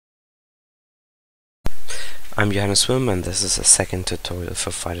I'm Johannes Swim, and this is a second tutorial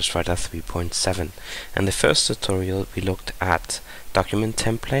for Fidus Writer 3.7. In the first tutorial we looked at document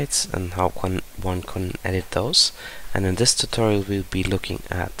templates and how one can edit those, and in this tutorial we'll be looking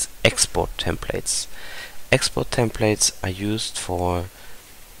at export templates. Export templates are used for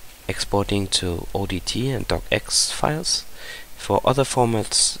exporting to ODT and DOCX files. For other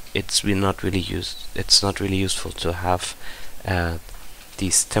formats it's not really useful to have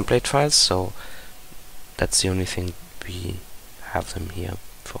these template files, so that's the only thing we have them here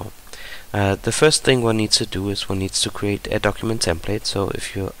for. The first thing one needs to do is one needs to create a document template. So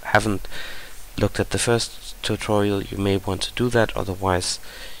if you haven't looked at the first tutorial, you may want to do that. Otherwise,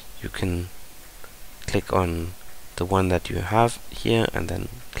 you can click on the one that you have here and then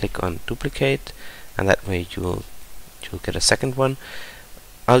click on duplicate, and that way you'll get a second one.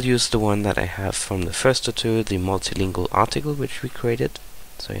 I'll use the one that I have from the first tutorial, the multilingual article which we created.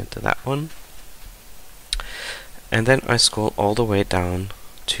 So I enter that one. And then I scroll all the way down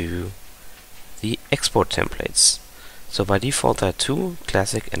to the export templates. So by default there are two,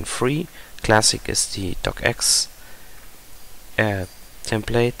 classic and free. Classic is the DOCX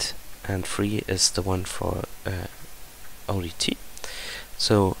template, and free is the one for ODT.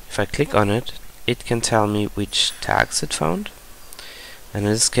 So if I click on it, it can tell me which tags it found. And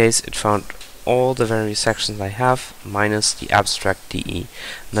in this case it found all the various sections I have minus the abstract DE.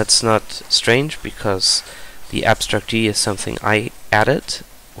 And that's not strange because the abstract D is something I added,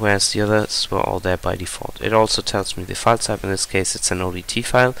 whereas the others were all there by default. It also tells me the file type. In this case it's an ODT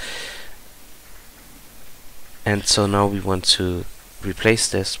file, and so now we want to replace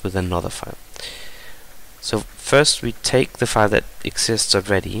this with another file. So first we take the file that exists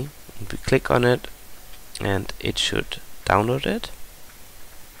already, and we click on it, and it should download it.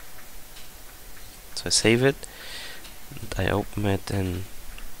 So I save it, and I open it in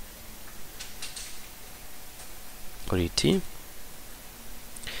ODT,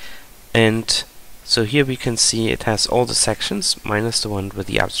 and so here we can see it has all the sections minus the one with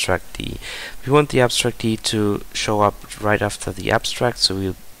the abstract D. We want the abstract D to show up right after the abstract, so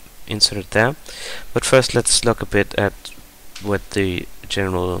we'll insert it there. But first let's look a bit at what the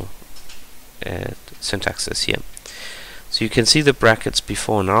general syntax is here. So you can see the brackets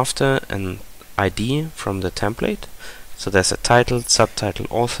before and after and ID from the template. So there's a title, subtitle,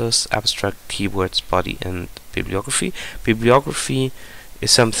 authors, abstract, keywords, body, and bibliography. Bibliography is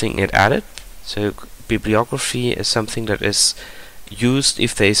something it added. So bibliography is something that is used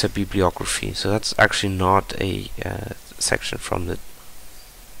if there is a bibliography. So that's actually not a section from the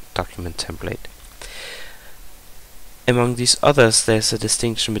document template. Among these others, there's a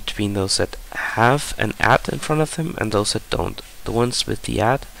distinction between those that have an at in front of them and those that don't. The ones with the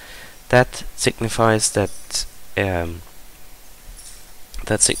at, that signifies that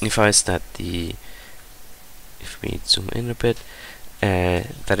the, if we zoom in a bit,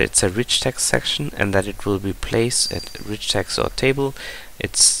 that it's a rich text section and that it will replace a rich text or table.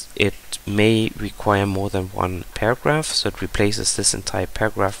 It may require more than one paragraph, so it replaces this entire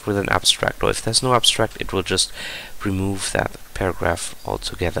paragraph with an abstract, or if there's no abstract it will just remove that paragraph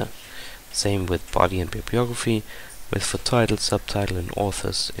altogether. Same with body and bibliography. With for title, subtitle, and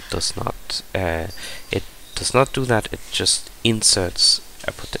authors, it does not do that. It just inserts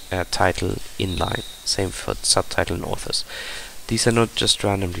a title inline. Same for subtitle and authors. These are not just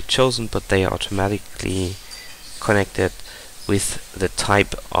randomly chosen, but they are automatically connected with the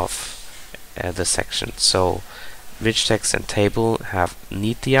type of the section. So rich text and table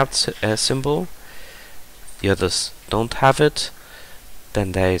need the at symbol. The others don't have it.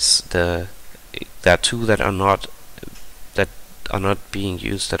 Then there are two that are not being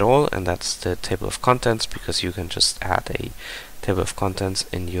used at all, and that's the table of contents, because you can just add a table of contents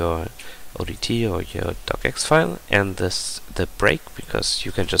in your ODT or your DOCX file, and the break, because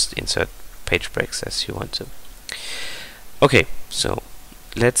you can just insert page breaks as you want to. Okay, so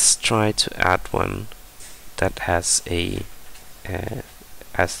let's try to add one that has the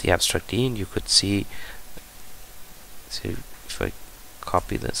abstract D, and you could see. So if I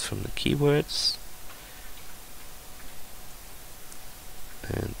copy this from the keywords,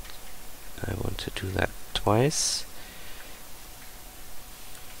 and I want to do that twice,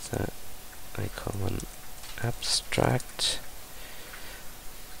 so I call one abstract.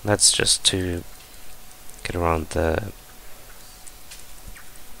 That's just to get around the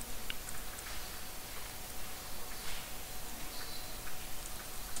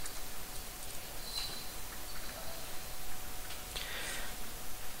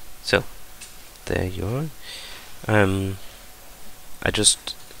so there you are. I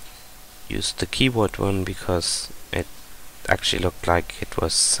just used the keyword one because it actually looked like it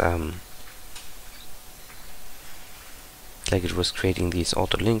was like it was creating these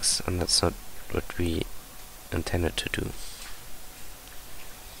auto links, and that's not what we intended to do.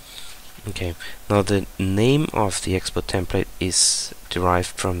 Okay, now the name of the export template is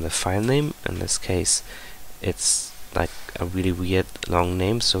derived from the file name. In this case, it's like a really weird long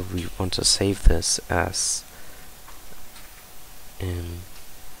name, so we want to save this as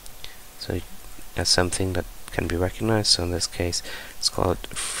something that can be recognized. So in this case, it's called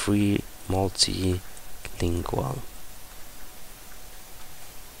free multilingual.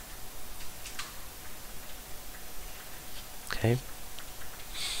 Okay.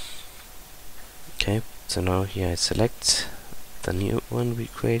 Okay, so now here I select the new one we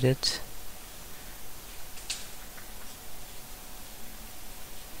created.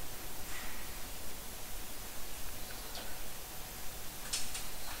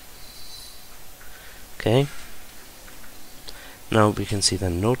 Okay. Now we can see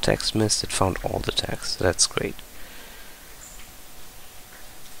that no text missed, it found all the text. So that's great.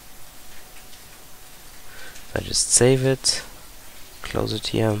 So I just save it, close it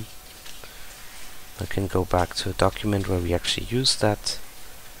here. I can go back to a document where we actually use that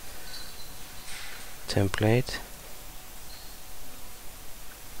template.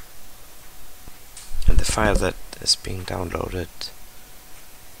 And the file that is being downloaded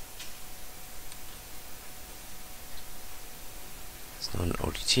is now an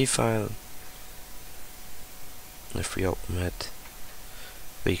ODT file. If we open it,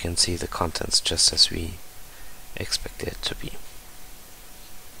 we can see the contents just as we expected it to be.